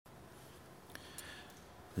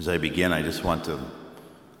As I begin, I just want to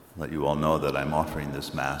let you all know that I'm offering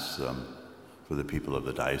this Mass for the people of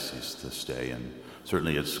the diocese this day. And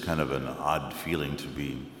certainly it's kind of an odd feeling to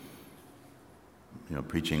be,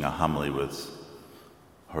 preaching a homily with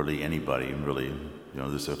hardly anybody, really.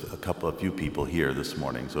 There's a few people here this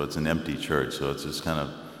morning, so it's an empty church. So it's just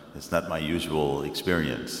it's not my usual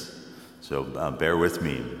experience. So bear with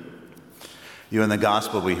me. In the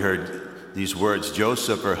Gospel we heard these words,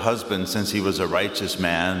 Joseph, her husband, since he was a righteous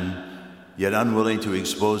man, yet unwilling to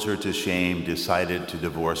expose her to shame, decided to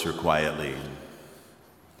divorce her quietly.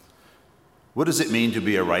 What does it mean to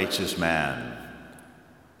be a righteous man,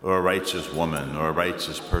 or a righteous woman, or a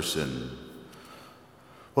righteous person?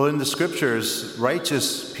 Well, in the Scriptures,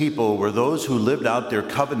 righteous people were those who lived out their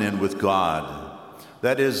covenant with God.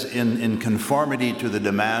 That is, in conformity to the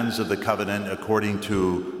demands of the covenant according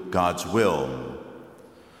to God's will.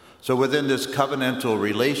 So within this covenantal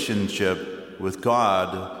relationship with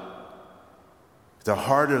God, the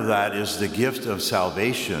heart of that is the gift of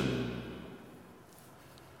salvation.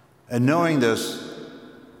 And knowing this,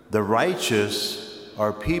 the righteous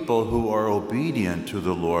are people who are obedient to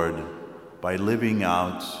the Lord by living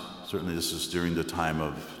out, certainly this is during the time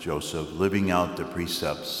of Joseph, living out the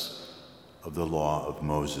precepts of the law of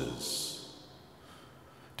Moses.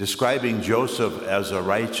 Describing Joseph as a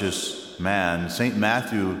righteous man, St.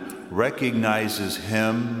 Matthew recognizes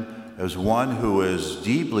him as one who is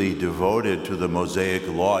deeply devoted to the Mosaic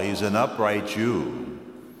law. He's an upright Jew,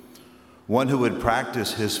 one who would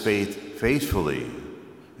practice his faith faithfully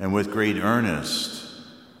and with great earnest.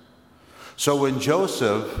 So when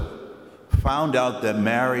Joseph found out that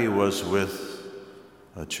Mary was with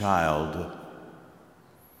a child,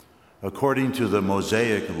 according to the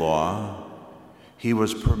Mosaic law, he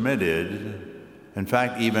was permitted, in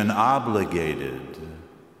fact, even obligated,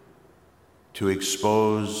 to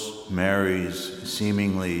expose Mary's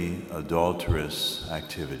seemingly adulterous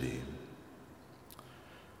activity.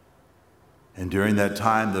 And during that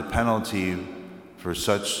time, the penalty for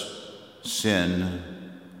such sin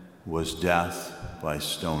was death by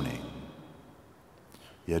stoning.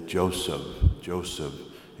 Yet Joseph,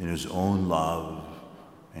 in his own love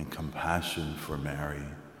and compassion for Mary,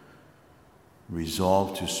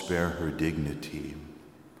 resolved to spare her dignity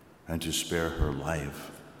and to spare her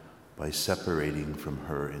life by separating from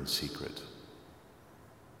her in secret.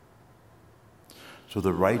 So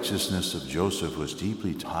the righteousness of Joseph was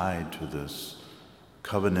deeply tied to this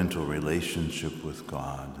covenantal relationship with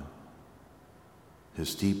God,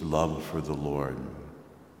 his deep love for the Lord.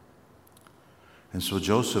 And so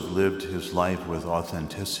Joseph lived his life with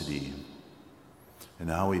authenticity, and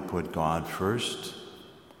how he put God first,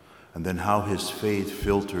 and then how his faith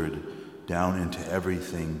filtered down into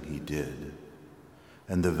everything he did,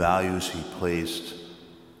 and the values he placed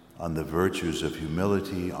on the virtues of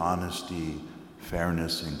humility, honesty,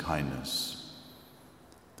 fairness, and kindness.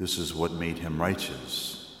 This is what made him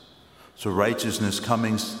righteous. So righteousness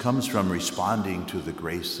comes from responding to the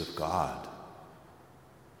grace of God.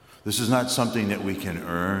 This is not something that we can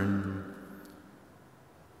earn,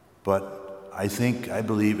 but I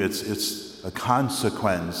believe it's a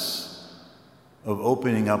consequence of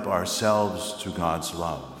opening up ourselves to God's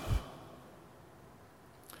love.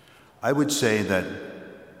 I would say that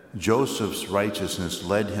Joseph's righteousness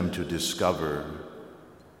led him to discover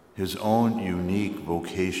his own unique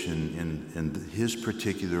vocation in his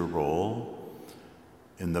particular role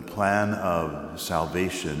in the plan of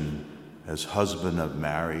salvation as husband of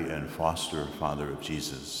Mary and foster father of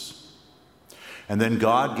Jesus. And then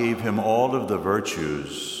God gave him all of the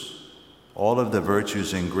virtues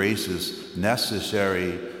and graces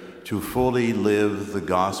necessary to fully live the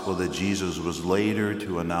gospel that Jesus was later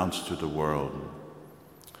to announce to the world.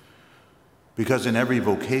 Because in every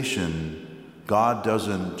vocation, God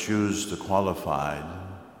doesn't choose the qualified.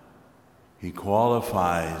 He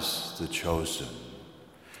qualifies the chosen.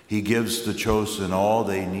 He gives the chosen all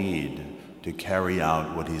they need to carry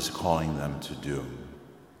out what he's calling them to do.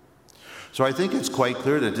 So I think it's quite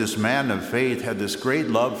clear that this man of faith had this great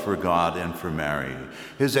love for God and for Mary.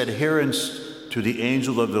 His adherence to the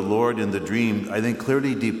angel of the Lord in the dream, I think,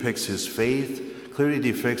 clearly depicts his faith, clearly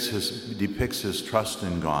depicts his trust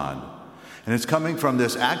in God. And it's coming from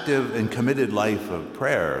this active and committed life of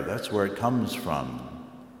prayer. That's where it comes from.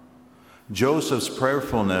 Joseph's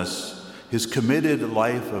prayerfulness, his committed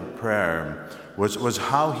life of prayer, was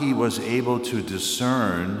how he was able to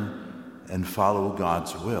discern and follow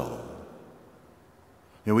God's will.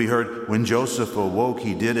 We heard when Joseph awoke,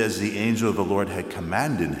 he did as the angel of the Lord had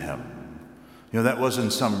commanded him. That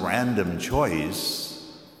wasn't some random choice,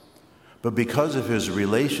 But because of his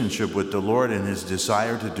relationship with the Lord and his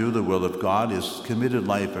desire to do the will of God, his committed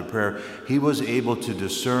life of prayer, he was able to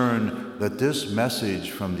discern that this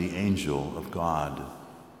message from the angel of God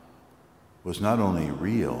was not only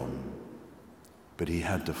real, but he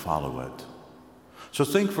had to follow it. So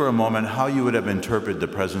think for a moment how you would have interpreted the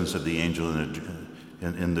presence of the angel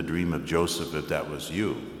in the dream of Joseph if that was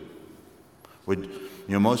you.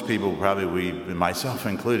 Most people probably, myself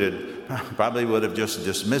included, probably would have just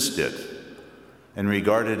dismissed it and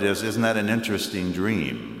regarded it as, isn't that an interesting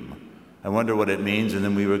dream? I wonder what it means, and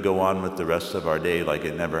then we would go on with the rest of our day like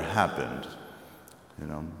it never happened,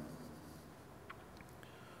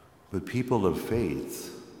 But people of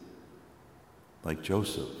faith, like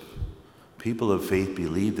Joseph, people of faith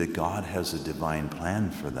believe that God has a divine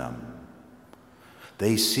plan for them.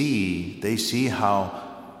 They see how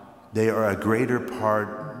they are a greater part,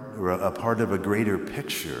 or a part of a greater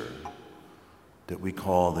picture that we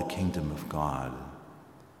call the kingdom of God.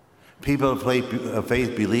 People of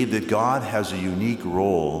faith believe that God has a unique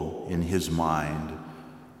role in his mind,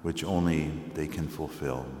 which only they can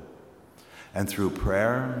fulfill. And through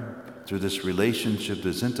prayer, through this relationship,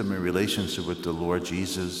 this intimate relationship with the Lord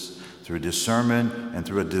Jesus, through discernment and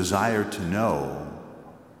through a desire to know,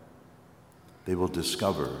 they will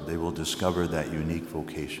discover that unique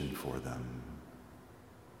vocation for them.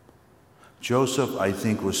 Joseph, I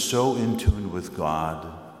think, was so in tune with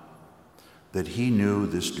God that he knew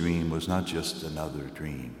this dream was not just another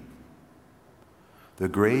dream. The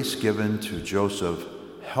grace given to Joseph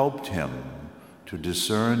helped him to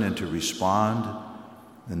discern and to respond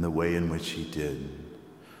in the way in which he did.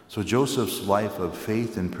 So Joseph's life of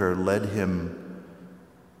faith and prayer led him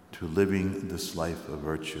to living this life of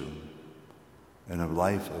virtue. And a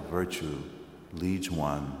life of virtue leads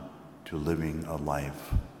one to living a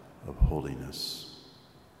life of holiness.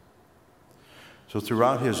 So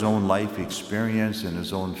throughout his own life experience and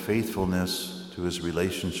his own faithfulness to his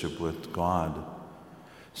relationship with God,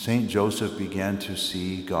 St. Joseph began to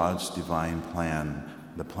see God's divine plan,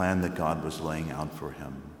 the plan that God was laying out for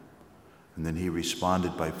him. And then he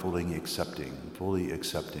responded by fully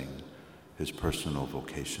accepting his personal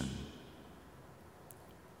vocation.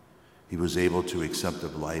 He was able to accept a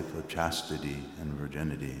life of chastity and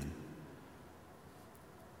virginity,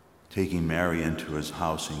 taking Mary into his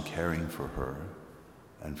house and caring for her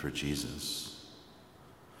and for Jesus.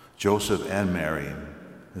 Joseph and Mary,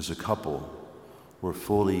 as a couple, were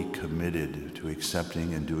fully committed to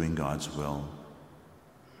accepting and doing God's will,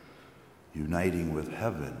 uniting with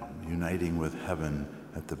heaven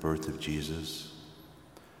at the birth of Jesus,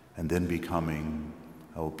 and then becoming,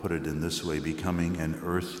 I will put it in this way, becoming an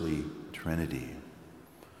earthly Trinity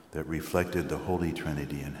that reflected the Holy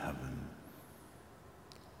Trinity in heaven.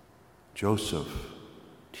 Joseph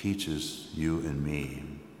teaches you and me,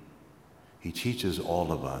 he teaches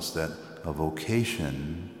all of us that a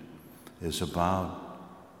vocation is about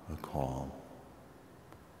a call,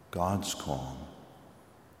 God's call,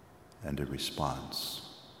 and a response,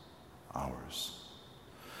 ours.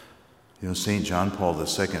 St. John Paul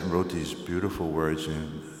II wrote these beautiful words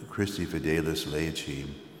in Christi Fidelis Laici.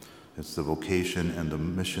 It's the vocation and the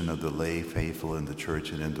mission of the lay faithful in the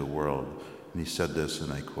church and in the world. And he said this,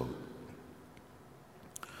 and I quote,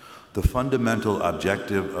 "The fundamental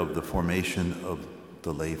objective of the formation of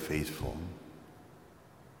the lay faithful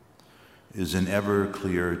is an ever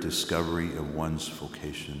clearer discovery of one's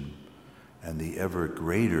vocation and the ever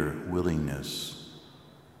greater willingness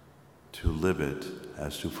to live it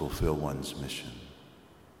as to fulfill one's mission."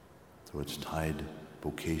 So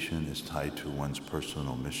vocation is tied to one's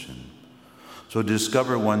personal mission. So to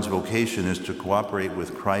discover one's vocation is to cooperate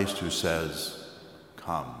with Christ, who says,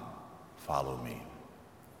 "Come, follow me,"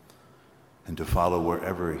 and to follow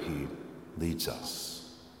wherever he leads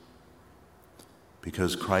us.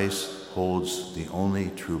 Because Christ holds the only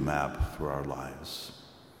true map for our lives.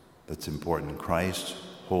 That's important. Christ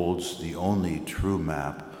holds the only true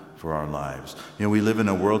map for our lives. We live in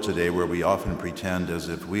a world today where we often pretend as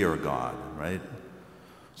if we are God, right?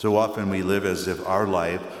 So often we live as if our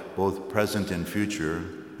life, both present and future,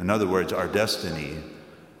 in other words, our destiny,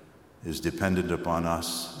 is dependent upon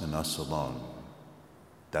us and us alone.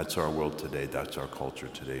 That's our world today. That's our culture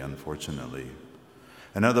today, unfortunately.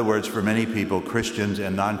 In other words, for many people, Christians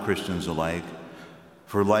and non-Christians alike,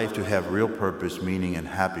 for life to have real purpose, meaning, and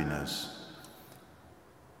happiness,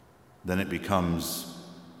 then it becomes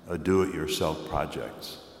a do-it-yourself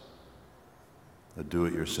project. A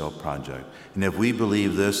do-it-yourself project. And if we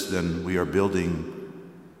believe this, then we are building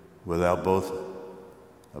without both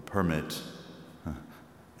a permit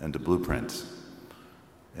and a blueprint,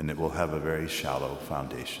 and it will have a very shallow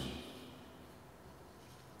foundation.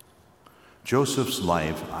 Joseph's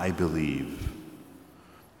life, I believe,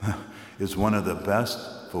 is one of the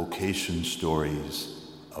best vocation stories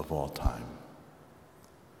of all time.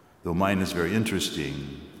 Though mine is very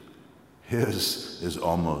interesting, his is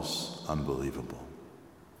almost unbelievable.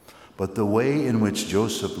 But the way in which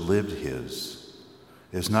Joseph lived his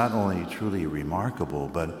is not only truly remarkable,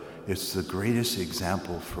 but it's the greatest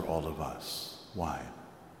example for all of us. Why?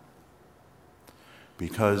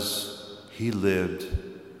 Because he lived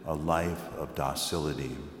a life of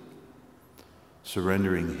docility,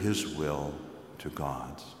 surrendering his will to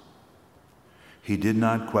God's. He did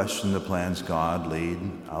not question the plans God laid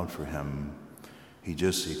out for him. He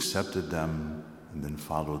just accepted them and then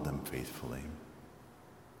followed them faithfully.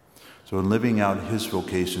 So in living out his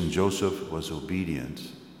vocation, Joseph was obedient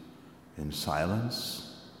in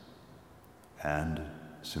silence and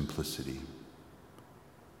simplicity.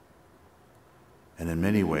 And in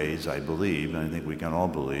many ways, I believe, and I think we can all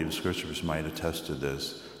believe, scriptures might attest to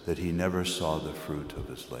this, that he never saw the fruit of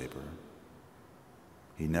his labor.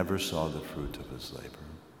 He never saw the fruit of his labor.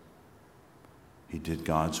 He did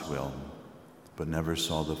God's will, but never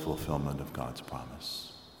saw the fulfillment of God's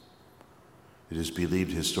promise. It is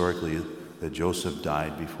believed historically that Joseph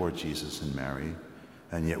died before Jesus and Mary,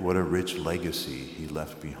 and yet what a rich legacy he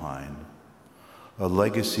left behind. A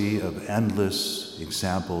legacy of endless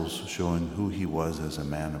examples showing who he was as a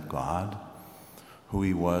man of God, who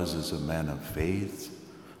he was as a man of faith,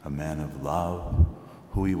 a man of love,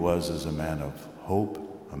 who he was as a man of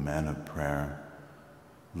hope, a man of prayer,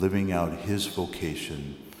 living out his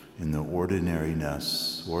vocation in the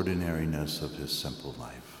ordinariness of his simple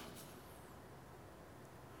life.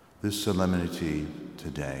 This solemnity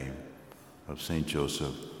today of St.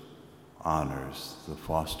 Joseph honors the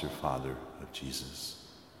foster father of Jesus.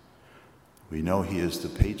 We know he is the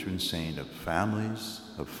patron saint of families,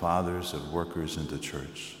 of fathers, of workers in the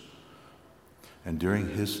church. And during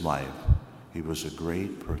his life, he was a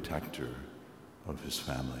great protector of his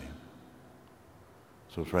family.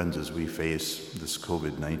 So friends, as we face this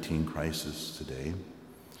COVID-19 crisis today,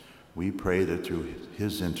 we pray that through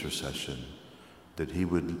his intercession, that he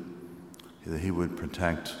would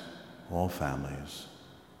protect all families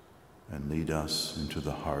and lead us into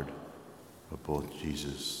the heart of both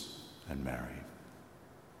Jesus and Mary.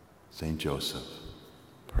 Saint Joseph,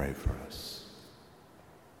 pray for us.